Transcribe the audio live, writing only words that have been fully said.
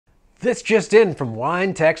This just in from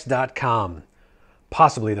winetext.com.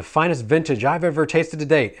 Possibly the finest vintage I've ever tasted to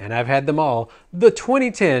date, and I've had them all. The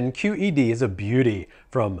 2010 QED is a beauty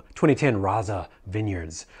from 2010 Raza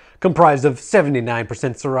Vineyards. Comprised of 79%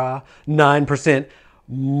 Syrah, 9%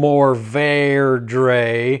 Mourvedre,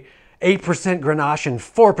 8% Grenache, and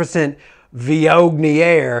 4%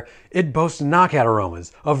 Viognier. It boasts knockout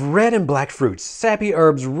aromas of red and black fruits, sappy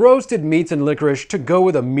herbs, roasted meats, and licorice to go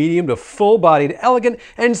with a medium to full-bodied, elegant,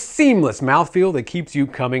 and seamless mouthfeel that keeps you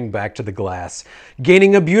coming back to the glass.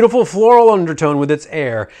 Gaining a beautiful floral undertone with its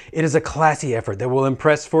air, it is a classy effort that will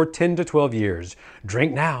impress for 10 to 12 years.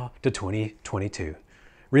 Drink now to 2022.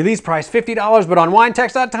 Release price $50, but on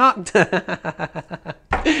winetext.com.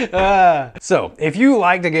 So, if you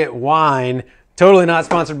like to get wine, totally not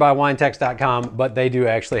sponsored by winetext.com, but they do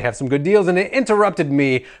actually have some good deals, and it interrupted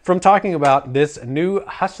me from talking about this new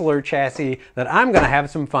Hustler chassis that I'm going to have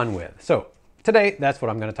some fun with. So, today, that's what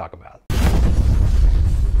I'm going to talk about.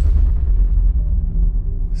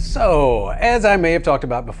 So, as I may have talked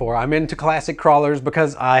about before, I'm into classic crawlers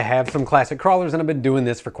because I have some classic crawlers and I've been doing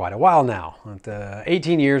this for quite a while now.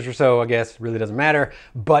 18 years or so, I guess, really doesn't matter.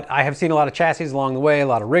 But I have seen a lot of chassis along the way, a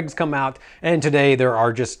lot of rigs come out, and today there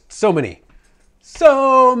are just so many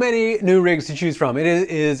new rigs to choose from. It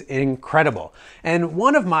is incredible. And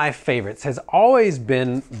one of my favorites has always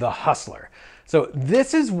been the Hustler. So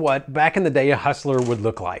this is what back in the day a Hustler would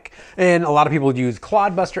look like. And a lot of people would use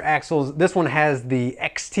Clodbuster axles. This one has the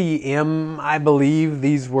XTM, I believe.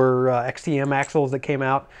 These were XTM axles that came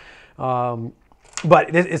out.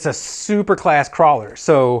 But it's a super class crawler.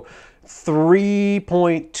 So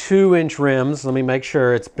 3.2 inch rims. Let me make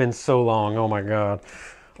sure, it's been so long. Oh my God.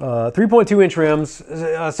 3.2 inch rims,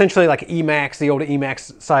 essentially like Emax, the old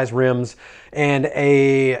Emax size rims, and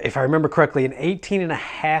if I remember correctly, an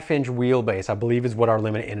 18.5 inch wheelbase, I believe is what our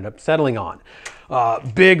limit ended up settling on.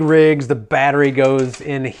 Big rigs, the battery goes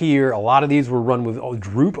in here. A lot of these were run with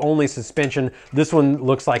droop only suspension. This one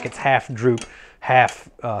looks like it's half droop, half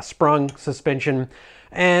sprung suspension.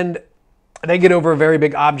 And they get over very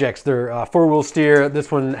big objects. They're four-wheel steer. This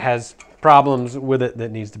one has problems with it that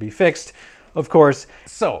needs to be fixed, of course.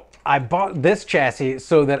 So I bought this chassis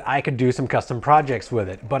so that I could do some custom projects with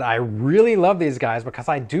it. But I really love these guys because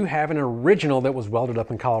I do have an original that was welded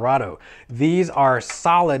up in Colorado. These are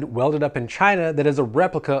solid, welded up in China, that is a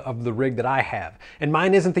replica of the rig that I have. And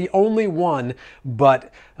mine isn't the only one,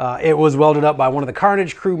 but it was welded up by one of the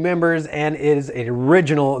Carnage crew members, and it is an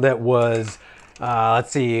original that was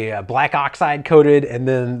let's see, black oxide coated, and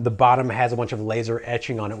then the bottom has a bunch of laser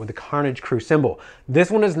etching on it with the Carnage crew symbol.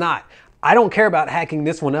 This one is not. I don't care about hacking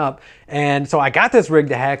this one up, and so I got this rig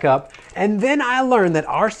to hack up, and then I learned that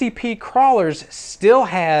RCP Crawlers still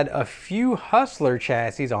had a few Hustler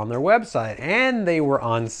chassis on their website, and they were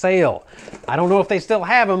on sale. I don't know if they still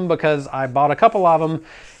have them because I bought a couple of them,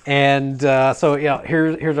 and so yeah,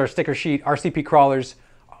 here's our sticker sheet. RCP Crawlers,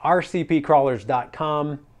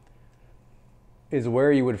 rcpcrawlers.com is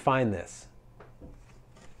where you would find this.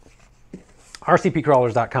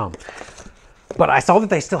 rcpcrawlers.com. But I saw that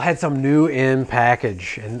they still had some new in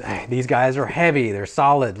package, and these guys are heavy, they're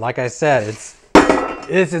solid. Like I said,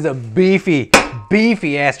 this is a beefy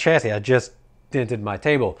ass chassis. I just dented my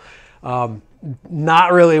table.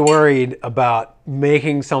 Not really worried about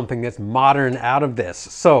making something that's modern out of this.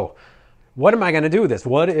 So what am I gonna do with this?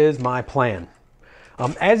 What is my plan?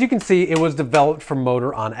 As you can see, it was developed for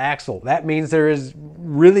motor on axle. That means there is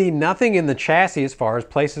really nothing in the chassis as far as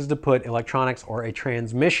places to put electronics or a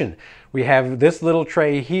transmission. We have this little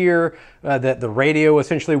tray here that the radio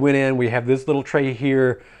essentially went in. We have this little tray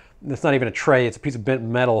here. It's not even a tray, it's a piece of bent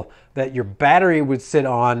metal that your battery would sit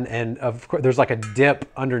on, and of course there's like a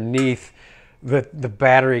dip underneath the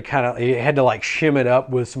battery. Kind of, you had to like shim it up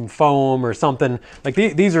with some foam or something. Like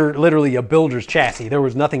these are literally a builder's chassis. There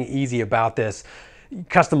was nothing easy about this.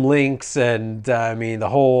 Custom links, and I mean the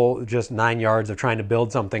whole just 9 yards of trying to build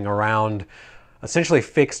something around essentially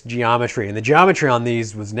fixed geometry, and the geometry on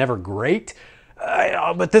these was never great.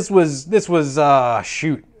 But this was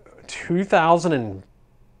shoot,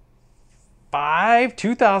 2005,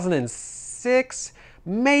 2006,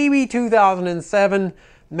 maybe 2007.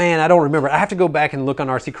 Man, I don't remember. I have to go back and look on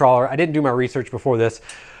RC Crawler. I didn't do my research before this,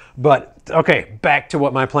 but okay, back to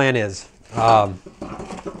what my plan is.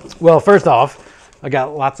 Well, first off, I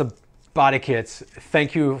got lots of body kits.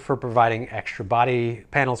 Thank you for providing extra body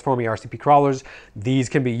panels for me, RCP Crawlers. These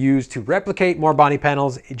can be used to replicate more body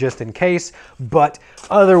panels just in case, but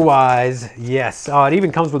otherwise, yes. It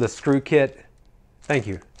even comes with a screw kit. Thank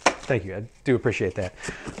you. Thank you. I do appreciate that.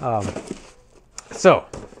 So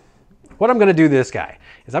what I'm going to do this guy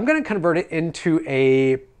is I'm going to convert it into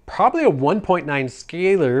a probably a 1.9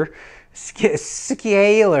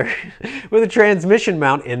 scalar with a transmission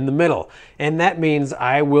mount in the middle. And that means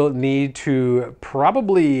I will need to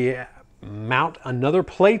probably mount another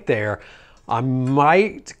plate there. I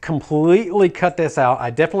might completely cut this out. I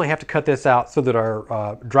definitely have to cut this out so that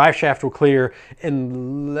our drive shaft will clear,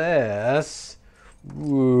 unless,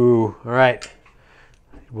 ooh, all right.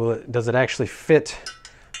 Does it actually fit?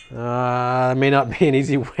 It may not be an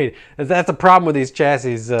easy way. That's a problem with these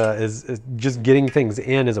chassis, is just getting things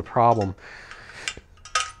in is a problem.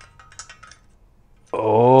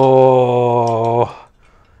 Oh,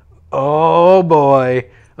 oh boy.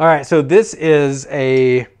 All right, so this is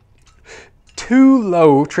a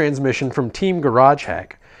too-low transmission from Team Garage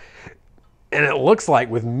Hack. And it looks like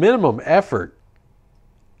with minimum effort,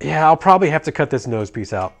 yeah, I'll probably have to cut this nose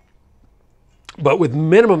piece out. But with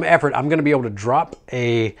minimum effort, I'm going to be able to drop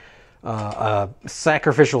a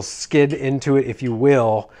sacrificial skid into it, if you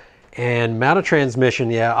will, and mount a transmission.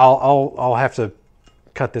 Yeah, I'll have to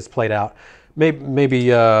cut this plate out.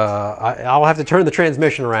 Maybe I'll have to turn the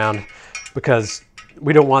transmission around because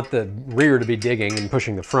we don't want the rear to be digging and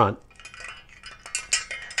pushing the front.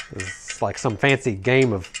 It's like some fancy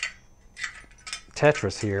game of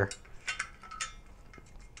Tetris here.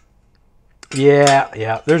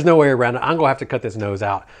 Yeah, there's no way around it. I'm gonna have to cut this nose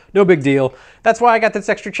out. No big deal. That's why I got this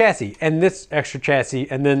extra chassis and this extra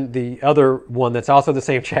chassis and then the other one that's also the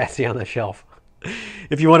same chassis on the shelf.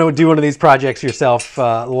 If you want to do one of these projects yourself,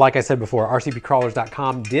 like I said before,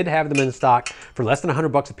 rcpcrawlers.com did have them in stock for less than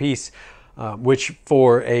 $100 a piece, which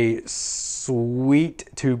for a sweet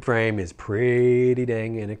tube frame is pretty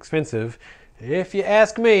dang inexpensive, if you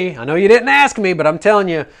ask me. I know you didn't ask me, but I'm telling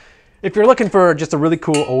you, if you're looking for just a really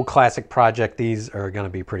cool old classic project, these are going to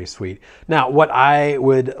be pretty sweet. Now, what I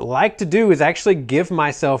would like to do is actually give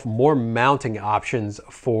myself more mounting options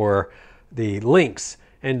for the links.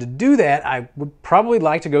 And to do that, I would probably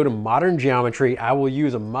like to go to modern geometry. I will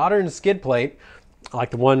use a modern skid plate, like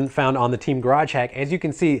the one found on the Team Garage Hack. As you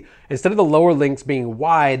can see, instead of the lower links being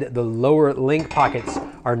wide, the lower link pockets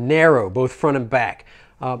are narrow, both front and back.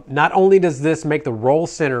 Not only does this make the roll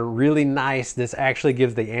center really nice, this actually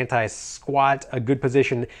gives the anti-squat a good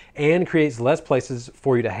position and creates less places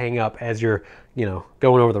for you to hang up as you're,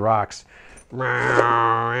 going over the rocks.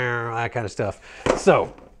 That kind of stuff.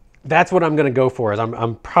 So that's what I'm going to go for. Is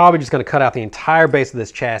I'm probably just going to cut out the entire base of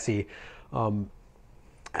this chassis.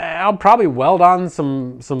 I'll probably weld on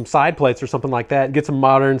some side plates or something like that, get some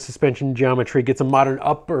modern suspension geometry, get some modern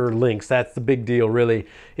upper links. That's the big deal, really,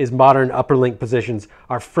 is modern upper link positions.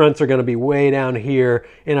 Our fronts are going to be way down here,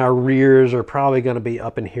 and our rears are probably going to be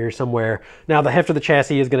up in here somewhere. Now, the heft of the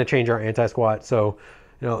chassis is going to change our anti-squat, so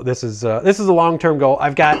this is a long-term goal.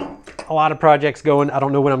 I've got a lot of projects going. I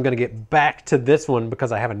don't know when I'm going to get back to this one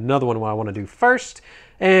because I have another one I want to do first,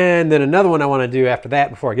 and then another one I want to do after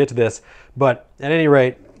that before I get to this. But at any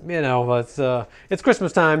rate, it's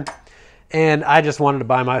Christmas time, and I just wanted to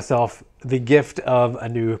buy myself the gift of a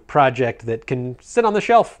new project that can sit on the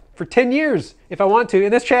shelf for 10 years if I want to.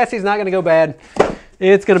 And this chassis is not going to go bad.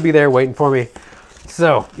 It's going to be there waiting for me.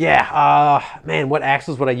 So yeah, man, what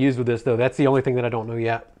axles would I use with this though? That's the only thing that I don't know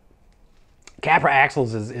yet. Capra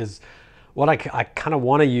axles is what I kind of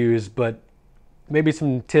want to use, but maybe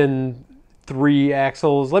some 10-3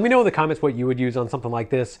 axles. Let me know in the comments what you would use on something like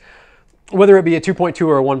this. Whether it be a 2.2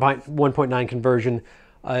 or a 1.9 conversion,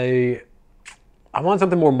 I want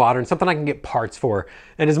something more modern, something I can get parts for.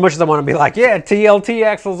 And as much as I want to be like, yeah, TLT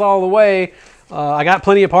axles all the way, I got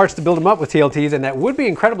plenty of parts to build them up with TLTs, and that would be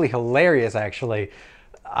incredibly hilarious, actually.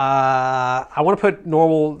 I want to put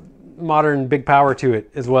normal, modern, big power to it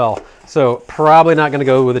as well. So probably not going to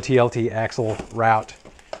go with a TLT axle route.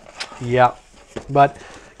 Yep. But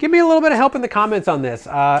give me a little bit of help in the comments on this.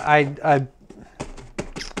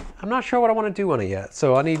 I'm not sure what I want to do on it yet,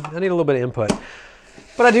 so I need a little bit of input.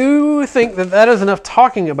 But I do think that is enough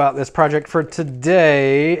talking about this project for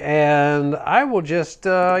today, and I will just,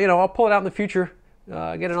 I'll pull it out in the future,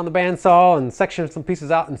 get it on the bandsaw and section some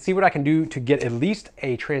pieces out and see what I can do to get at least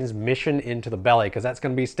a transmission into the belly, because that's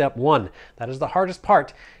going to be step one. That is the hardest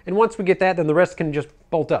part. And once we get that, then the rest can just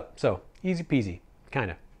bolt up. So easy peasy,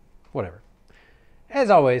 kind of, whatever.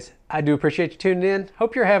 As always, I do appreciate you tuning in.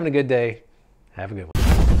 Hope you're having a good day. Have a good one.